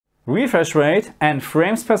Refresh rate and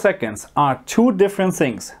frames per second are two different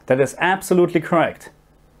things. That is absolutely correct.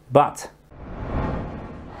 But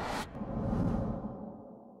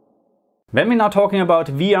when we're now talking about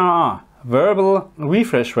VRR, variable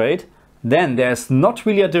refresh rate, then there's not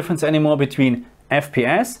really a difference anymore between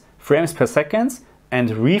FPS, frames per second,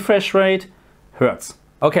 and refresh rate, hertz.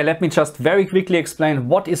 Okay, let me just very quickly explain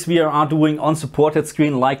what is VRR doing on supported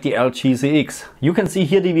screen like the LG CX. You can see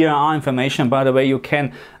here the VRR information. By the way, you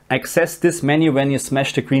can access this menu when you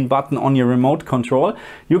smash the green button on your remote control.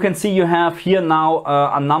 You can see you have here now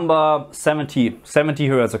a number 70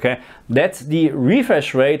 Hertz, okay? That's the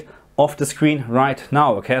refresh rate of the screen right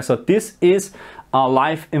now, okay? So this is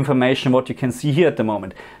live information what you can see here at the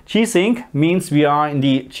moment. G-Sync means we are in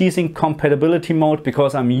the G-Sync compatibility mode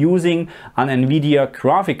because I'm using an NVIDIA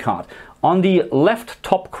graphic card. On the left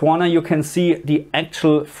top corner you can see the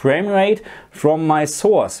actual frame rate from my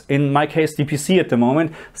source, in my case the PC at the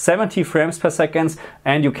moment, 70 frames per second,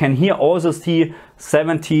 and you can here also see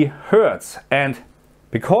 70 Hertz. And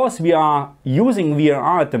because we are using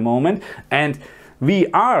VRR at the moment and we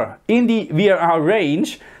are in the VRR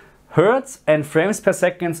range, Hertz and frames per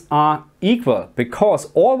second are equal,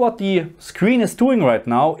 because all what the screen is doing right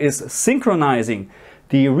now is synchronizing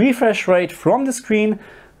the refresh rate from the screen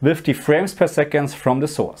with the frames per second from the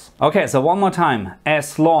source. Okay, so one more time.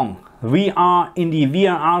 As long we are in the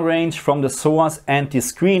VRR range from the source and the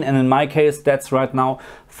screen, and in my case that's right now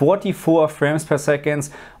 44 frames per second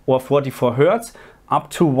or 44 Hertz, up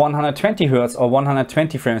to 120 Hertz or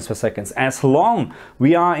 120 frames per second. As long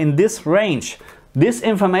we are in this range, this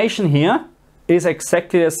information here is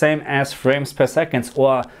exactly the same as frames per second,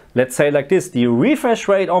 or let's say like this, the refresh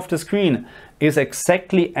rate of the screen is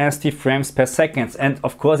exactly as the frames per second. And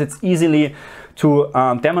of course it's easily to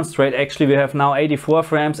demonstrate. Actually we have now 84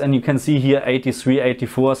 frames and you can see here 83,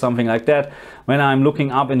 84, something like that. When I'm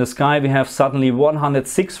looking up in the sky we have suddenly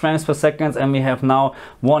 106 frames per second and we have now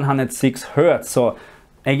 106 Hertz. So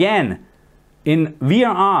again, in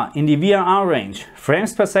VRR, in the VRR range,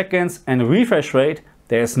 frames per second and refresh rate,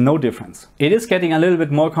 there is no difference. It is getting a little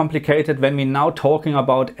bit more complicated when we're now talking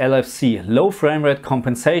about LFC, low frame rate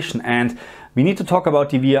compensation, and we need to talk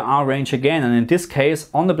about the VRR range again. And in this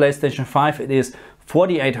case, on the PlayStation 5, it is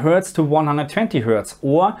 48 Hertz to 120 Hertz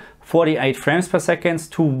or 48 frames per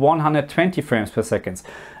second to 120 frames per second.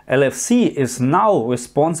 LFC is now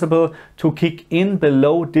responsible to kick in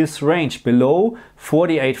below this range, below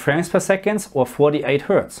 48 frames per second or 48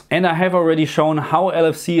 Hertz. And I have already shown how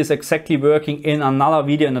LFC is exactly working in another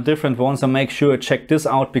video, in a different one, so make sure to check this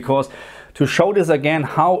out, because to show this again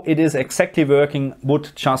how it is exactly working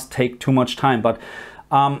would just take too much time. But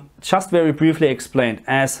just very briefly explained,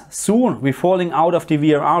 as soon we're falling out of the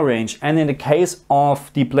VRR range, and in the case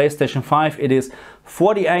of the PlayStation 5 it is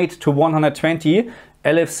 48 to 120,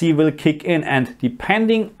 LFC will kick in, and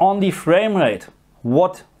depending on the frame rate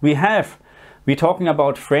what we have, we're talking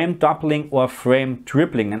about frame doubling or frame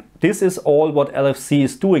tripling, and this is all what LFC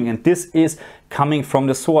is doing, and this is coming from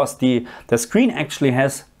the source. The screen actually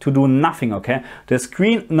has to do nothing, okay? The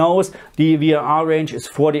screen knows the VRR range is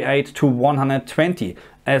 48 to 120.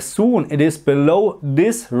 As soon it is below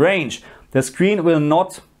this range, the screen will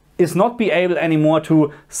not be able anymore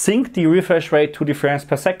to sync the refresh rate to the frames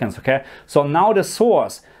per second, okay? So now the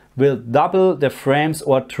source will double the frames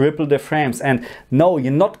or triple the frames. And no,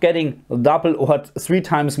 you're not getting double or 3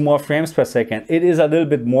 times more frames per second. It is a little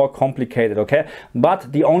bit more complicated, okay?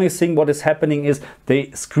 But the only thing what is happening is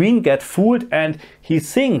the screen gets fooled and he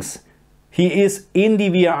thinks he is in the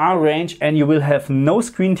VRR range, and you will have no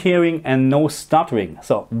screen tearing and no stuttering.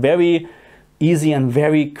 So very easy and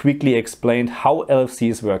very quickly explained how LFC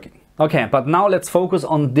is working. Okay, but now let's focus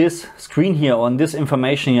on this screen here, on this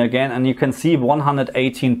information here again, and you can see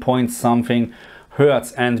 118 point something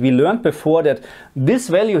Hertz. And we learned before that this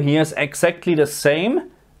value here is exactly the same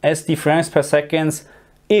as the frames per second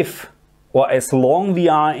if or as long we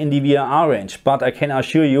are in the VRR range. But I can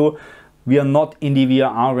assure you we are not in the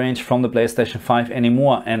VRR range from the PlayStation 5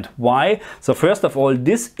 anymore. And why? So first of all,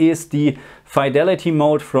 this is the fidelity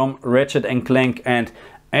mode from Ratchet & Clank, and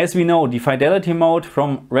as we know, the fidelity mode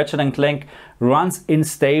from Ratchet & Clank runs in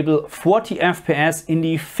stable 40 FPS in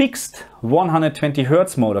the fixed 120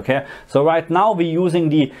 Hertz mode, okay? So right now we're using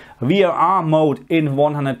the VRR mode in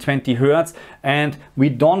 120 Hertz and we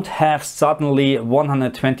don't have suddenly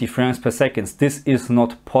 120 frames per second. This is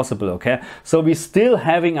not possible, okay? So we're still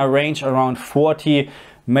having a range around 40,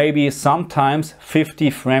 maybe sometimes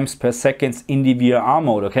 50 frames per second in the VRR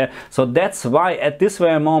mode, okay? So that's why at this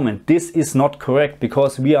very moment this is not correct,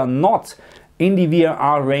 because we are not in the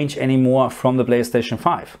VRR range anymore from the PlayStation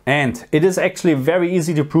 5. And it is actually very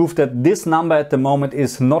easy to prove that this number at the moment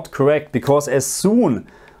is not correct, because as soon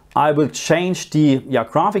I will change the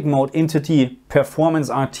graphic mode into the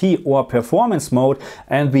Performance RT or Performance mode,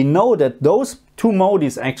 and we know that those two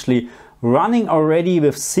modes actually running already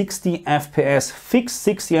with 60 FPS, fixed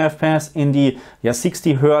 60 FPS in the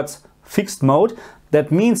 60 Hertz fixed mode.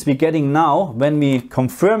 That means we're getting now, when we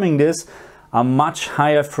confirming this, a much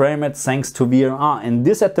higher frame rate thanks to VRR. And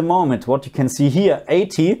this at the moment, what you can see here,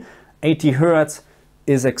 80 Hertz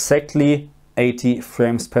is exactly 80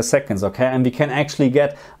 frames per second, okay? And we can actually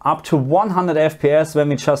get up to 100 FPS when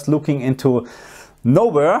we're just looking into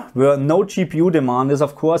nowhere, where no GPU demand is,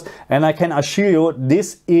 of course. And I can assure you,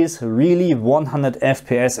 this is really 100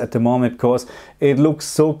 FPS at the moment, because it looks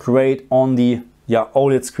so great on the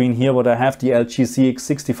OLED screen here, what I have, the LG CX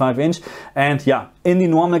 65-inch. And in the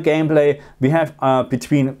normal gameplay, we have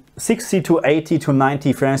between 60 to 80 to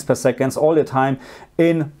 90 frames per second all the time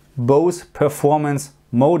in both performance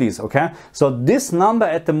modes, okay? So this number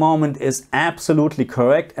at the moment is absolutely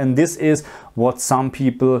correct, and this is what some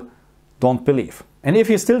people don't believe. And if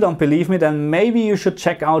you still don't believe me, then maybe you should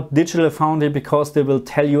check out Digital Foundry, because they will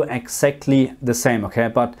tell you exactly the same, okay?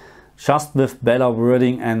 But just with better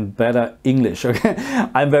wording and better English, okay?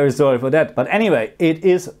 I'm very sorry for that. But anyway, it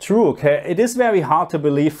is true, okay? It is very hard to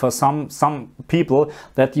believe for some people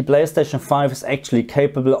that the PlayStation 5 is actually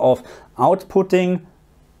capable of outputting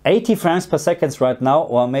 80 frames per second right now,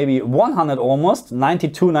 or maybe 100 almost,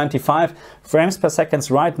 92, 95 frames per second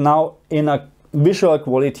right now in a visual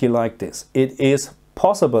quality like this. It is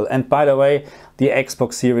possible. And by the way, the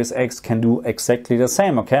Xbox Series X can do exactly the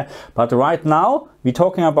same, okay? But right now we're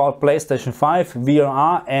talking about PlayStation 5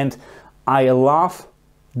 VRR, and I love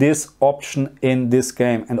this option in this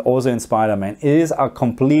game and also in Spider-Man. It is a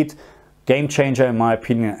complete game changer in my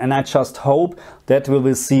opinion, and I just hope that we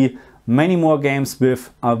will see many more games with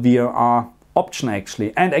a VRR option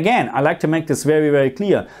actually. And again, I like to make this very, very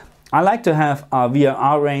clear. I like to have a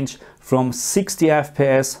VRR range from 60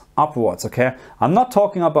 FPS upwards, okay? I'm not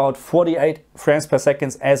talking about 48 frames per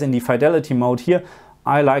second as in the fidelity mode here.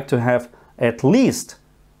 I like to have at least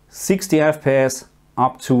 60 FPS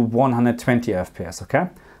up to 120 FPS, okay?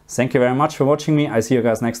 Thank you very much for watching me. I see you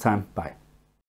guys next time. Bye.